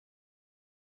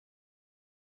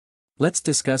Let's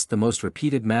discuss the most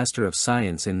repeated Master of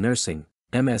Science in Nursing,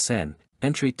 MSN,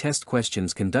 entry test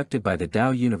questions conducted by the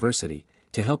DOW University,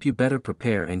 to help you better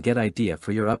prepare and get idea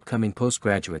for your upcoming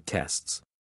postgraduate tests.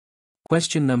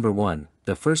 Question number 1,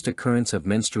 the first occurrence of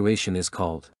menstruation is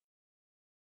called.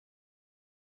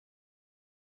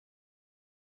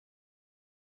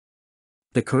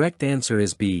 The correct answer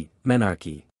is B,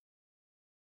 menarche.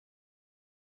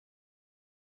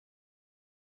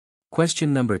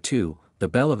 Question number 2, the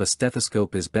bell of a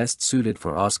stethoscope is best suited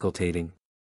for auscultating.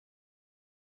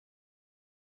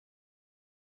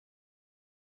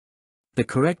 The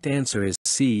correct answer is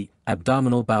C,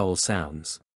 abdominal bowel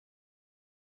sounds.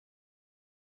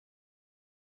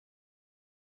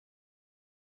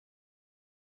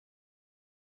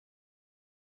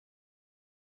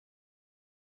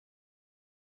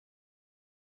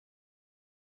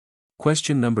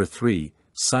 Question number 3,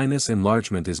 sinus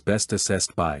enlargement is best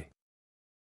assessed by.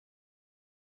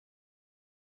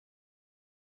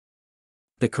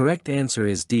 The correct answer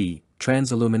is D,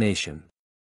 transillumination.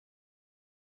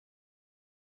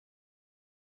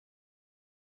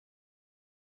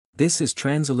 This is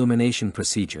transillumination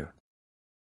procedure.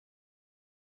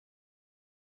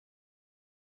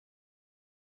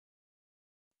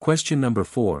 Question number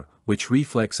 4, which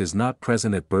reflex is not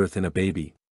present at birth in a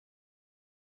baby?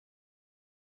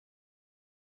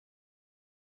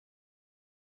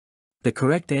 The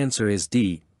correct answer is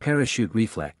D, parachute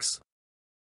reflex.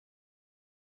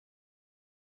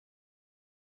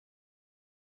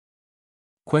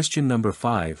 Question number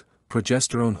 5,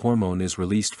 progesterone hormone is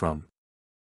released from.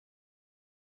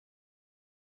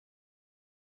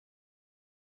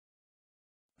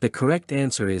 The correct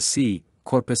answer is C,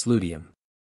 corpus luteum.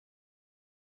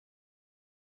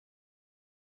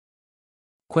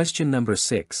 Question number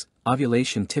 6,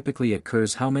 ovulation typically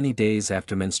occurs how many days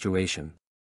after menstruation?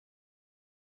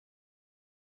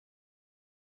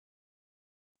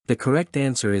 The correct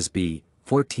answer is B,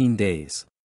 14 days.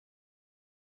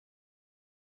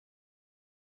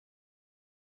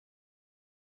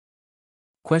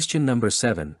 Question number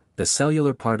 7, the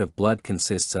cellular part of blood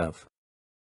consists of.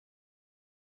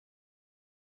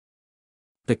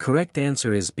 The correct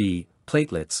answer is B,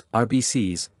 platelets,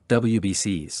 RBCs,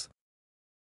 WBCs.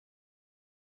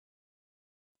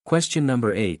 Question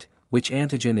number 8, which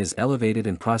antigen is elevated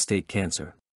in prostate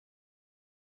cancer?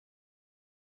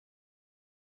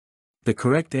 The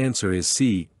correct answer is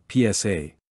C,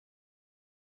 PSA.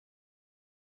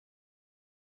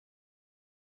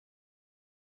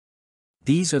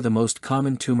 These are the most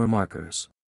common tumor markers.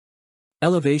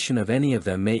 Elevation of any of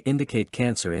them may indicate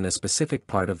cancer in a specific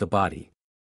part of the body.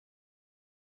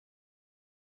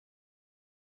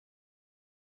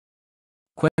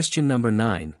 Question number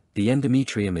 9, the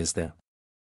endometrium is the.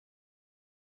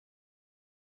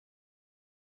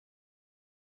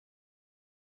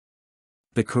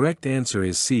 The correct answer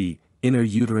is C, inner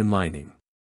uterine lining.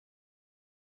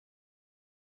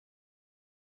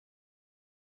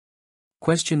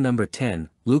 Question number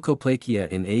 10, leukoplakia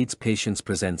in AIDS patients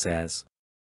presents as.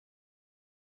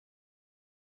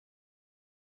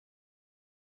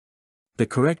 The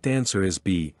correct answer is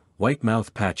B, white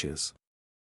mouth patches.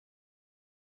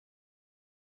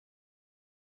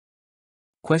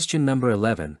 Question number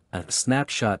 11, a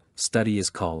snapshot study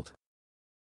is called.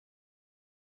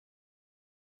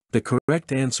 The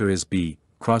correct answer is B,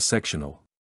 cross-sectional.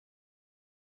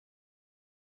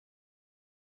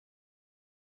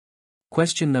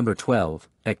 Question number 12,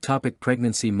 ectopic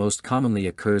pregnancy most commonly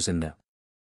occurs in the.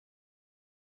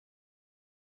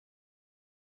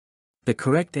 The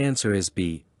correct answer is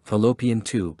B, fallopian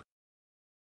tube.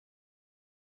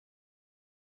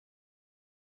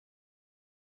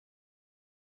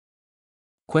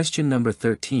 Question number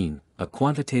 13, a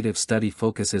quantitative study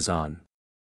focuses on.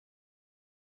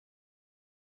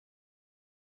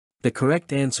 The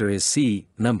correct answer is C,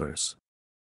 numbers.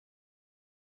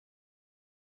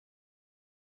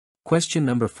 Question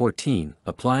number 14,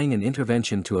 applying an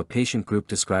intervention to a patient group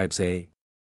describes a.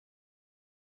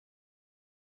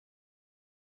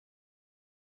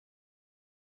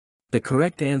 The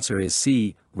correct answer is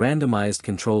C, randomized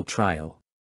controlled trial.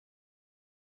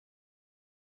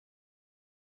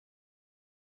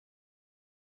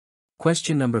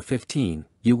 Question number 15,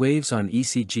 U waves on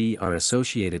ECG are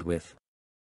associated with.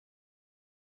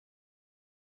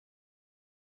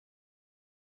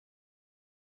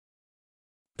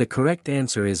 The correct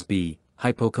answer is B,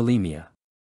 hypokalemia.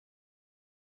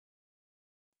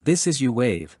 This is U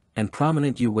wave, and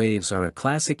prominent U waves are a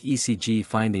classic ECG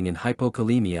finding in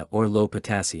hypokalemia or low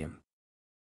potassium.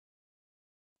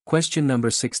 Question number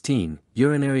 16,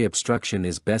 urinary obstruction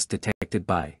is best detected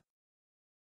by.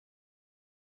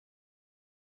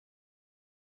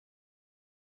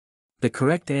 The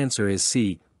correct answer is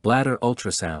C, bladder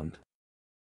ultrasound.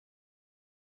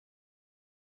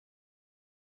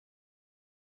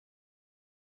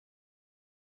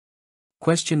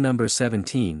 Question number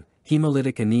 17,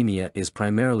 hemolytic anemia is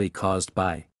primarily caused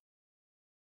by.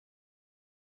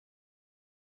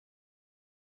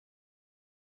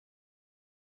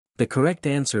 The correct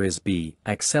answer is B,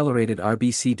 accelerated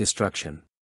RBC destruction.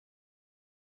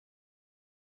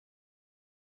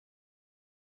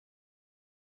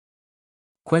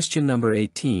 Question number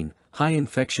 18, high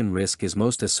infection risk is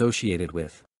most associated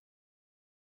with.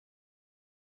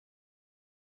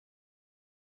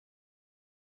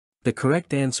 The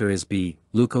correct answer is B,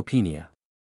 leukopenia.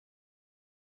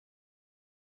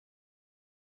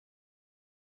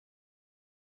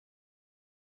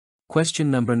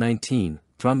 Question number 19,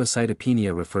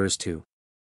 thrombocytopenia refers to.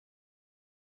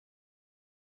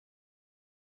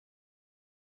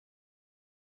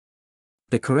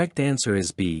 The correct answer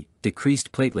is B,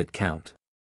 decreased platelet count.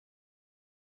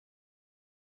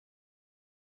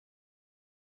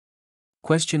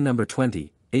 Question number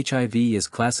 20, HIV is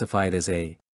classified as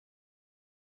a.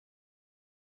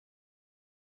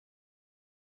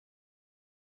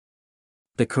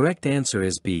 The correct answer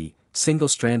is B,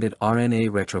 single-stranded RNA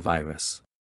retrovirus.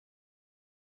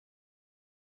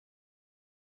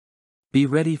 Be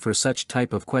ready for such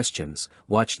type of questions.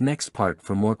 Watch next part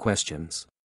for more questions.